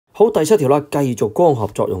好，第7條啦，繼續光合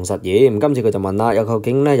作用實驗。今次佢就問啦，究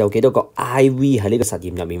竟咧有幾多個 IV 喺呢個實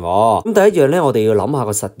驗入面喎？咁第一樣咧，我哋要諗下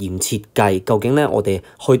個實驗設計，究竟咧我哋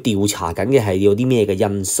去調查緊嘅係有啲咩嘅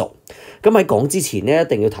因素？咁喺講之前咧，一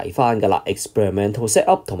定要提翻㗎啦 ，experimental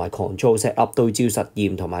setup 同埋 control setup 對照實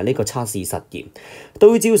驗同埋呢個測試實驗。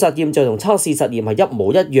對照實驗就同測試實驗係一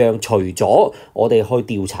模一樣，除咗我哋去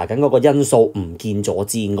調查緊嗰個因素唔見咗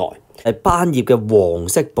之外。班葉嘅黃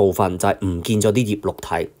色部分就係唔見咗啲葉綠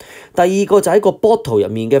體。第二個就喺個 bottle 入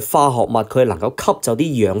面嘅化學物，佢能夠吸走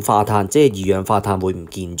啲二氧化碳，即係二氧化碳會唔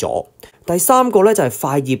見咗。第三個咧就係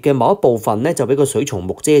塊葉嘅某一部分咧就俾個水松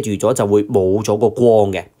木遮住咗，就會冇咗個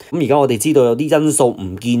光嘅。咁而家我哋知道有啲因素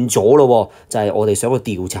唔見咗咯，就係我哋想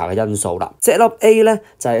去調查嘅因素啦。set up A 咧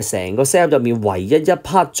就係成個 set up 入面唯一一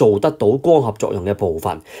part 做得到光合作用嘅部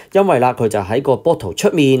分，因為啦佢就喺個 bottle 出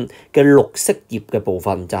面嘅綠色葉嘅部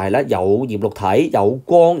分就係咧有葉綠體、有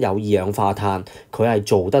光、有二氧化碳，佢係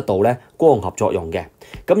做得到咧光合作用嘅。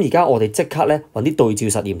咁而家我哋即刻咧揾啲對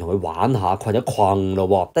照實驗同佢玩下，困一困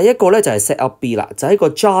咯。第一個咧就係 set up B 啦，就喺個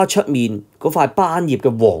jar 出面嗰塊斑葉嘅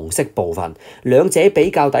黃色部分，兩者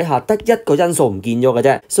比較底下得一個因素唔見咗嘅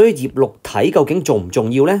啫，所以葉綠體究竟重唔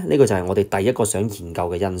重要咧？呢個就係我哋第一個想研究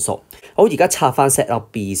嘅因素。好，而家拆翻 set up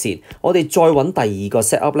B 先，我哋再揾第二個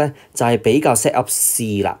set up 咧，就係比較 set up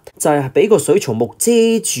C 啦，就係俾個水松木遮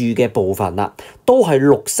住嘅部分啦，都係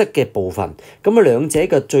綠色嘅部分。咁啊兩者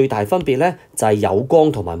嘅最大分別咧就係有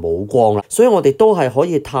光同埋冇光啦，所以我哋都係可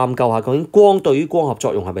以探究下究竟光對於光合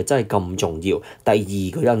作用係咪真係咁重要？第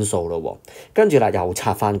二個因素咯。跟住啦，又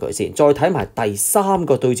拆翻佢先，再睇埋第三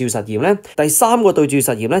個對照實驗咧。第三個對照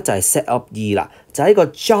實驗咧就係 set up E 啦，就喺個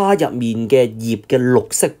jar 入面嘅葉嘅綠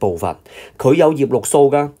色部分，佢有葉綠素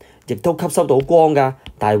㗎，亦都吸收到光㗎，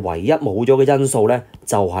但係唯一冇咗嘅因素咧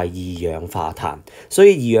就係二氧化碳，所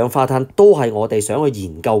以二氧化碳都係我哋想去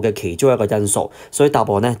研究嘅其中一個因素，所以答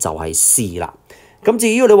案咧就係 C 啦。咁至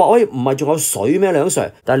於你話喂唔係仲有水咩梁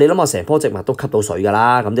Sir？但係你諗下成棵植物都吸到水㗎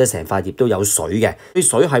啦，咁即係成塊葉都有水嘅，啲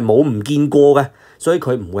水係冇唔見過嘅，所以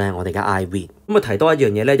佢唔會係我哋嘅 IV。咁啊提多一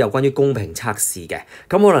樣嘢咧，有關於公平測試嘅。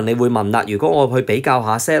咁可能你會問啦，如果我去比較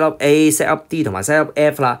下 set up A、set up D 同埋 set up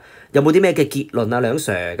F 啦，有冇啲咩嘅結論啊梁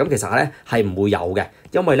Sir？咁其實咧係唔會有嘅，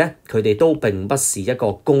因為咧佢哋都並不是一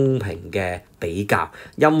個公平嘅比較，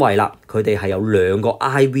因為啦佢哋係有兩個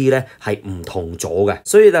IV 咧係唔同咗嘅，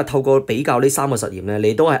所以咧透過比較呢三個實驗咧，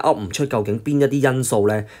你都係噏唔出究竟邊一啲因素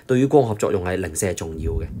咧對於光合作用係零舍重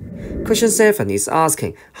要嘅。Question 7 is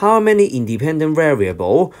asking how many independent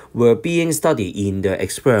variables were being studied in the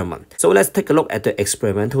experiment. So let's take a look at the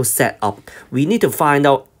experimental setup. We need to find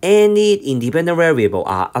out any independent variable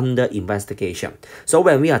are under investigation. So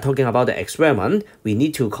when we are talking about the experiment, we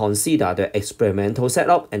need to consider the experimental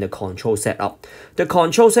setup and the control setup. The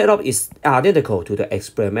control setup is identical to the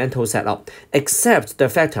experimental setup, except the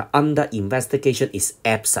factor under investigation is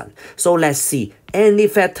absent. So let's see any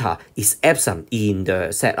factor is absent in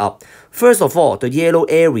the setup. First of all, the yellow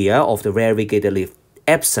area of the variegated leaf,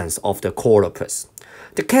 absence of the chloroplast.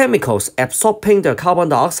 The chemicals absorbing the carbon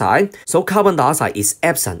dioxide, so carbon dioxide is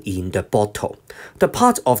absent in the bottle. The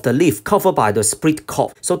part of the leaf covered by the split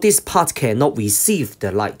cork, so this part cannot receive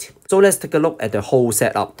the light. So let's take a look at the whole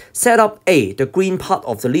setup. Setup A, the green part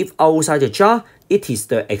of the leaf outside the jar, it is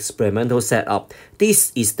the experimental setup.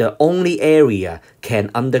 This is the only area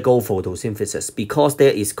can undergo photosynthesis because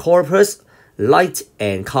there is chloroplast, light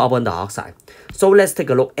and carbon dioxide. So let's take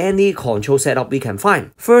a look any control setup we can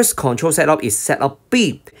find. First control setup is setup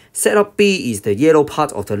B. Setup B is the yellow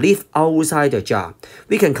part of the leaf outside the jar.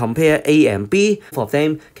 We can compare A and B. Both of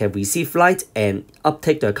them can receive light and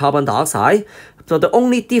uptake the carbon dioxide. So the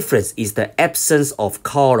only difference is the absence of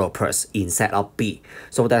chloroplast in setup B.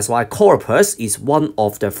 So that's why chloroplast is one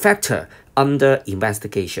of the factors under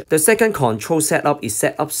investigation. The second control setup is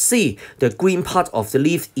setup C, the green part of the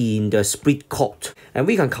leaf in the split cork. And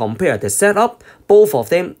we can compare the setup. Both of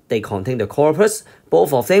them, they contain the chloroplast.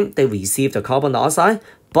 Both of them, they receive the carbon dioxide.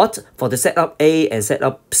 But for the setup A and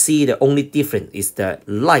setup C, the only difference is the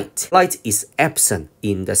light. Light is absent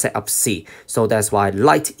in the setup C. So that's why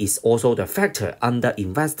light is also the factor under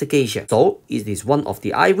investigation. So it is one of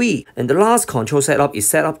the IV. And the last control setup is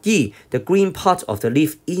setup E, the green part of the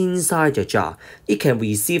leaf inside the jar. It can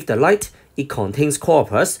receive the light. It contains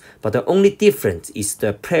chloroplast, but the only difference is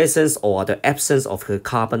the presence or the absence of the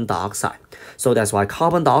carbon dioxide. So that's why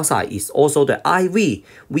carbon dioxide is also the IV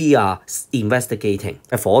we are investigating.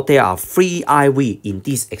 Therefore, there are 3 IV in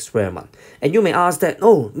this experiment. And you may ask that,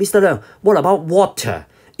 oh, Mr. Leung, what about water?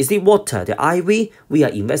 Is it water, the IV we are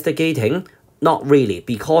investigating? Not really,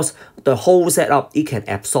 because the whole setup, it can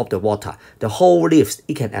absorb the water. The whole leaves,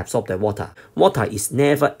 it can absorb the water. Water is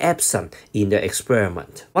never absent in the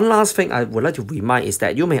experiment. One last thing I would like to remind is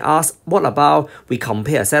that you may ask, what about we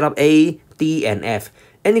compare setup A, D, and F?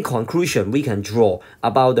 Any conclusion we can draw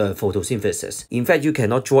about the photosynthesis? In fact, you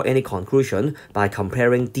cannot draw any conclusion by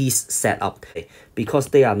comparing these setup because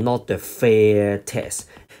they are not the fair test.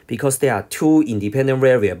 Because there are two independent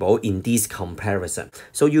variables in this comparison.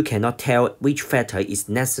 So you cannot tell which factor is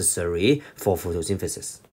necessary for photosynthesis.